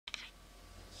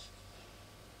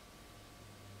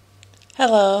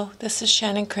Hello, this is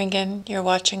Shannon Kringen. You're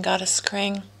watching Goddess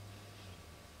Kring.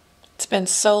 It's been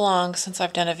so long since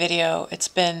I've done a video. It's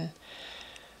been,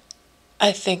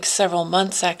 I think, several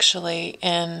months actually,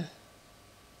 and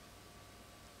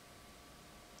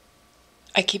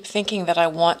I keep thinking that I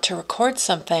want to record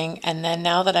something, and then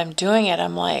now that I'm doing it,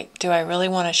 I'm like, do I really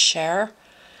want to share?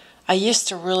 I used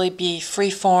to really be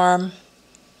freeform,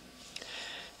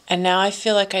 and now I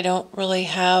feel like I don't really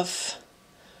have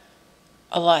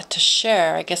a lot to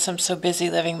share. I guess I'm so busy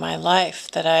living my life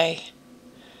that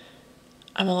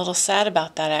I'm a little sad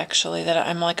about that actually, that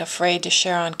I'm like afraid to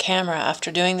share on camera after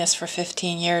doing this for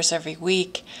 15 years every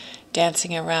week,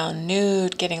 dancing around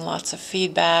nude, getting lots of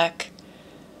feedback.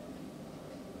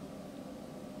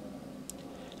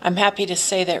 I'm happy to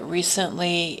say that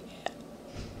recently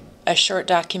a short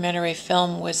documentary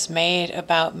film was made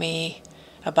about me,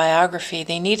 a biography.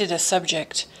 They needed a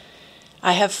subject.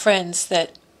 I have friends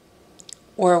that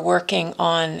were working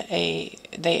on they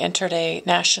entered a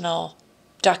national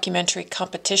documentary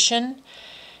competition,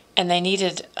 and they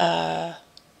needed a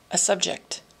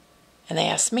subject. And they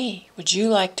asked me, would you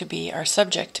like to be our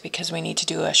subject, because we need to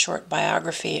do a short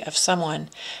biography of someone,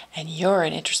 and you're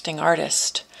an interesting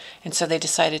artist. And so they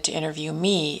decided to interview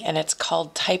me, and it's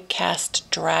called Typecast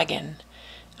Dragon.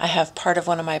 I have part of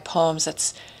one of my poems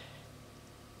that's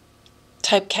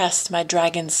typecast my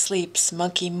dragon sleeps,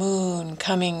 monkey moon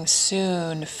coming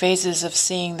soon, phases of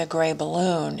seeing the gray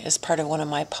balloon is part of one of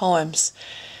my poems.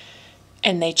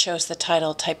 And they chose the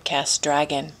title Typecast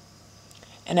Dragon.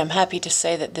 And I'm happy to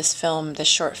say that this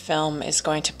short film, is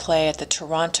going to play at the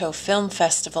Toronto Film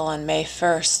Festival on May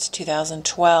 1st,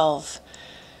 2012.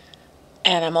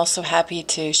 And I'm also happy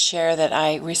to share that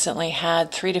I recently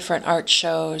had 3 different art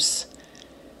shows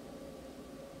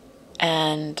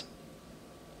and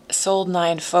sold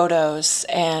 9 photos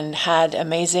and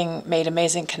made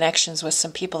amazing connections with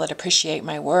some people that appreciate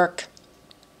my work.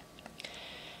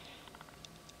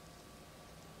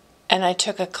 And I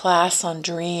took a class on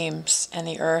dreams and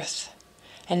the earth,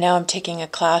 and now I'm taking a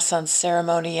class on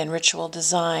ceremony and ritual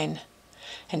design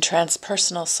and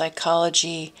transpersonal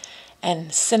psychology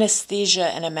and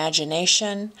synesthesia and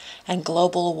imagination and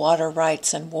global water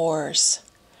rights and wars.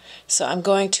 So I'm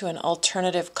going to an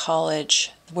alternative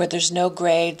college where there's no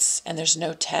grades and there's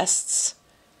no tests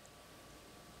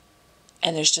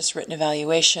and there's just written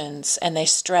evaluations, and they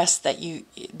stress that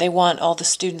they want all the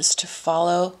students to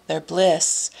follow their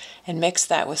bliss and mix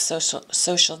that with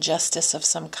social justice of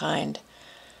some kind.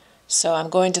 So I'm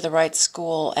going to the right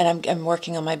school, and I'm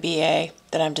working on my BA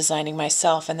that I'm designing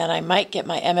myself, and then I might get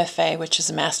my MFA, which is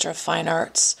a Master of Fine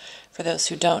Arts, for those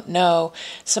who don't know.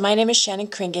 So my name is Shannon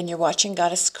Kringen. You're watching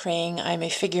Goddess Kring. I'm a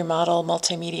figure model,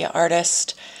 multimedia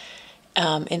artist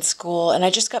in school, and I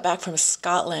just got back from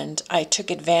Scotland. I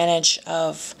took advantage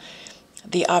of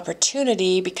the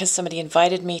opportunity because somebody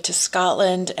invited me to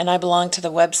Scotland, and I belong to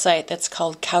the website that's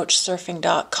called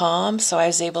couchsurfing.com, so I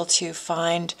was able to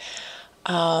find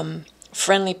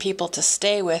friendly people to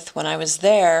stay with when I was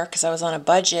there because I was on a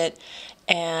budget.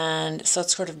 And so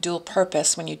it's sort of dual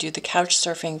purpose. When you do the couch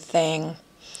surfing thing,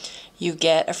 you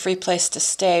get a free place to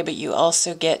stay, but you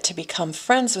also get to become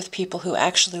friends with people who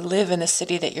actually live in the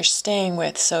city that you're staying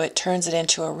with, so it turns it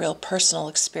into a real personal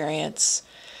experience.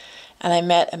 And I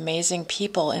met amazing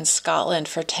people in Scotland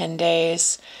for 10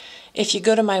 days. If you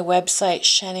go to my website,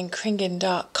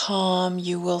 shannonkringen.com,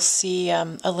 you will see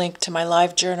a link to my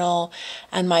live journal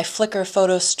and my Flickr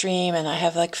photo stream, and I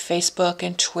have like Facebook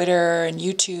and Twitter and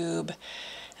YouTube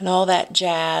and all that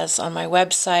jazz on my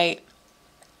website.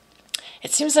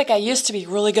 It seems like I used to be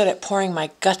really good at pouring my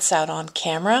guts out on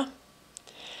camera,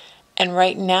 and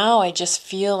right now I just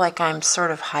feel like I'm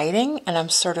sort of hiding, and I'm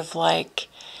sort of like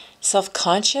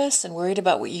self-conscious and worried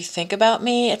about what you think about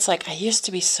me. It's like I used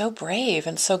to be so brave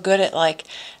and so good at like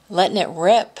letting it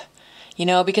rip,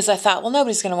 because I thought, well,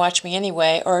 nobody's going to watch me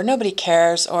anyway, or nobody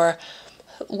cares, or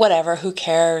whatever, who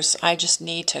cares? I just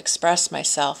need to express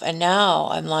myself. And now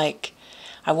I'm like,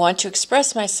 I want to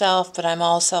express myself, but I'm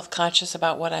all self-conscious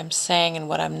about what I'm saying and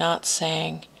what I'm not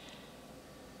saying.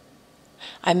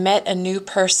 I met a new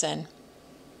person.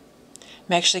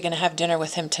 I'm actually going to have dinner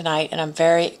with him tonight, and I'm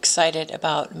very excited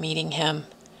about meeting him.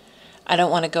 I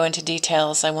don't want to go into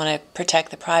details. I want to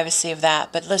protect the privacy of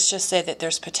that, but let's just say that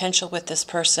there's potential with this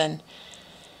person.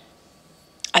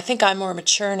 I think I'm more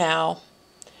mature now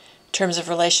in terms of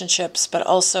relationships, but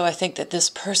also I think that this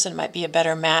person might be a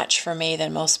better match for me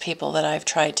than most people that I've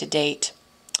tried to date.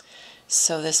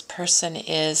 So this person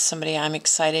is somebody I'm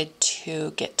excited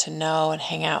to get to know and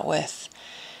hang out with,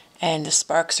 and the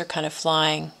sparks are kind of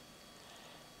flying.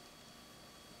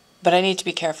 But I need to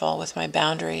be careful with my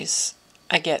boundaries.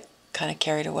 I get kind of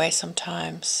carried away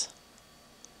sometimes.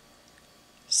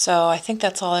 So I think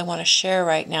that's all I want to share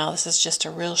right now. This is just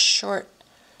a real short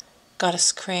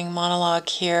Goddess Kring monologue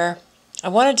here. I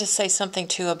wanted to say something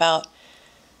too about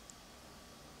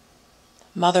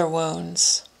mother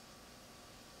wounds.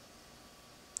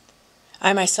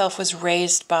 I myself was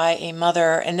raised by a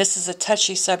mother, and this is a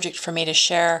touchy subject for me to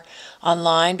share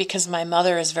online because my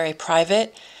mother is very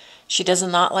private. She does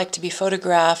not like to be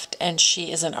photographed, and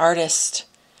she is an artist.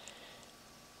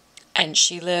 And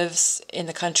she lives in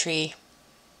the country,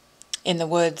 in the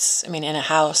woods. I mean, in a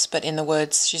house, but in the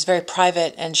woods. She's very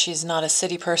private, and she's not a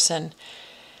city person.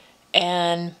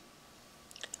 And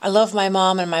I love my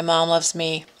mom, and my mom loves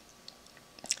me.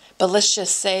 But let's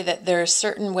just say that there are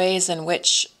certain ways in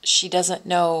which she doesn't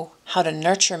know how to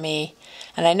nurture me.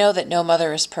 And I know that no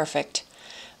mother is perfect.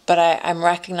 But I'm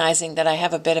recognizing that I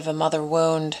have a bit of a mother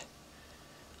wound,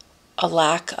 a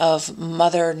lack of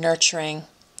mother nurturing.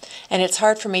 And it's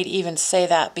hard for me to even say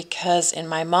that because in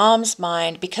my mom's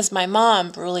mind, because my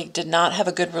mom really did not have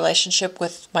a good relationship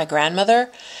with my grandmother.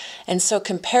 And so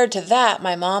compared to that,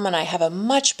 my mom and I have a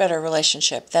much better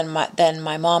relationship than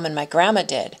my mom and my grandma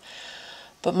did.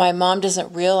 But my mom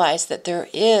doesn't realize that there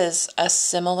is a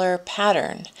similar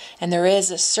pattern, and there is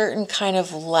a certain kind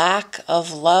of lack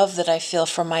of love that I feel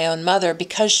from my own mother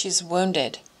because she's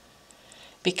wounded,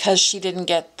 because she didn't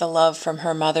get the love from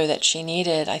her mother that she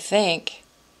needed, I think.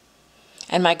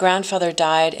 And my grandfather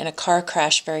died in a car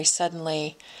crash very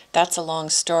suddenly. That's a long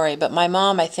story. But my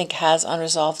mom, I think, has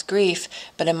unresolved grief.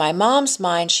 But in my mom's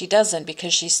mind, she doesn't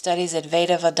because she studies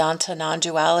Advaita Vedanta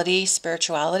non-duality,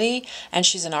 spirituality, and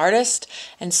she's an artist.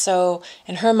 And so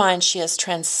in her mind, she has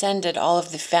transcended all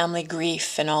of the family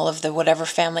grief and all of the whatever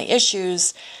family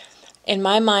issues. In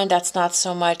my mind, that's not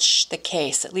so much the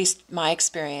case, at least my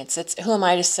experience. It's who am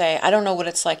I to say? I don't know what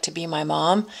it's like to be my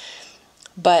mom,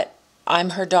 but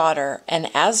I'm her daughter, and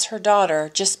as her daughter,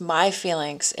 just my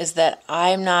feelings is that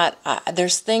I'm not,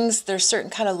 there's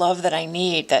certain kind of love that I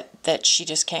need that she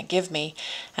just can't give me,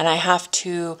 and I have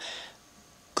to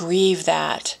grieve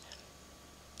that.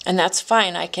 And that's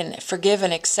fine. I can forgive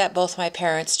and accept both my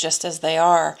parents just as they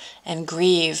are and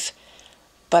grieve,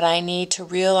 but I need to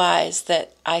realize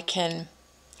that I can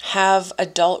have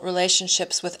adult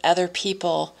relationships with other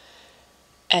people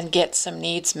and get some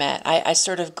needs met. I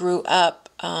sort of grew up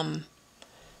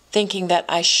thinking that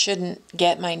I shouldn't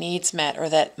get my needs met or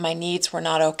that my needs were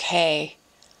not okay.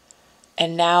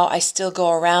 And now I still go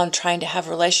around trying to have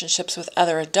relationships with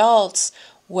other adults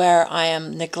where I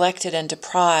am neglected and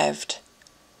deprived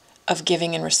of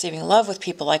giving and receiving love with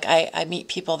people. Like I meet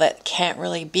people that can't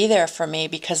really be there for me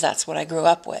because that's what I grew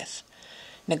up with,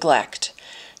 neglect.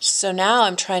 So now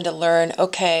I'm trying to learn,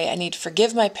 okay, I need to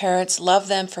forgive my parents, love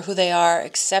them for who they are,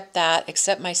 accept that,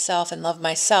 accept myself and love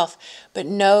myself, but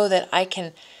know that I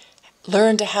can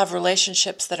learn to have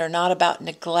relationships that are not about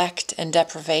neglect and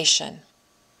deprivation.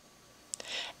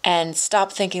 And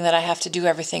stop thinking that I have to do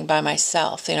everything by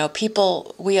myself. You know,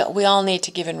 people, we all need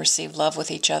to give and receive love with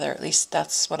each other. At least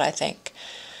that's what I think.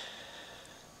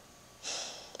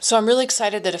 So I'm really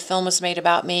excited that a film was made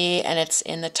about me, and it's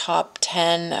in the top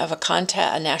 10 of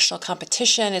a national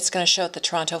competition. It's going to show at the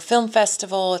Toronto Film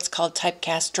Festival. It's called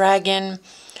Typecast Dragon.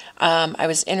 I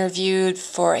was interviewed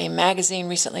for a magazine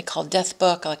recently called Death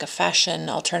Book, like a fashion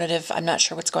alternative. I'm not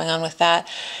sure what's going on with that.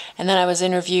 And then I was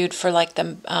interviewed for like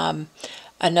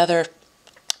another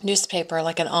newspaper,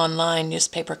 like an online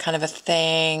newspaper kind of a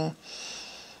thing.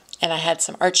 And I had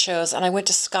some art shows, and I went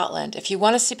to Scotland. If you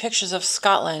want to see pictures of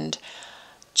Scotland,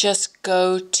 just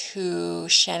go to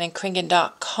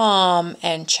ShannonKringen.com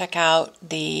and check out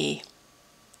the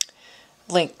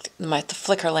link, the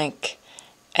Flickr link.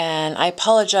 And I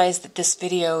apologize that this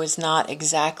video is not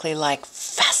exactly like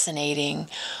fascinating,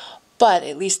 but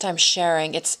at least I'm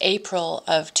sharing. It's April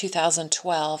of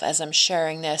 2012 as I'm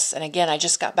sharing this. And again, I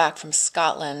just got back from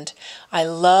Scotland. I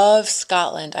love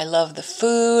Scotland. I love the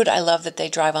food. I love that they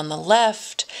drive on the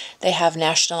left. They have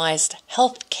nationalized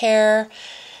health care.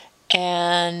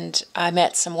 And I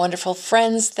met some wonderful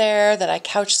friends there that I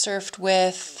couch surfed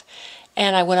with.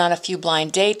 And I went on a few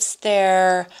blind dates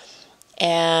there.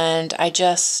 And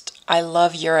I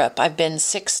love Europe. I've been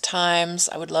 6 times.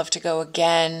 I would love to go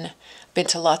again. Been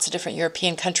to lots of different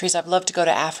European countries. I'd love to go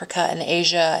to Africa and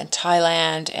Asia and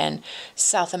Thailand and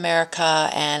South America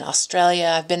and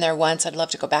Australia. I've been there once. I'd love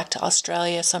to go back to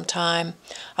Australia sometime.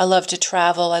 I love to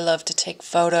travel. I love to take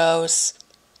photos.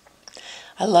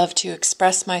 I love to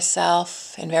express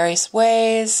myself in various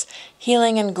ways.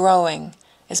 Healing and growing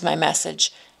is my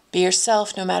message. Be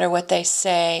yourself no matter what they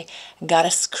say.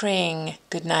 Goddess Kring,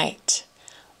 good night,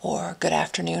 or good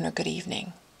afternoon, or good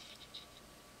evening.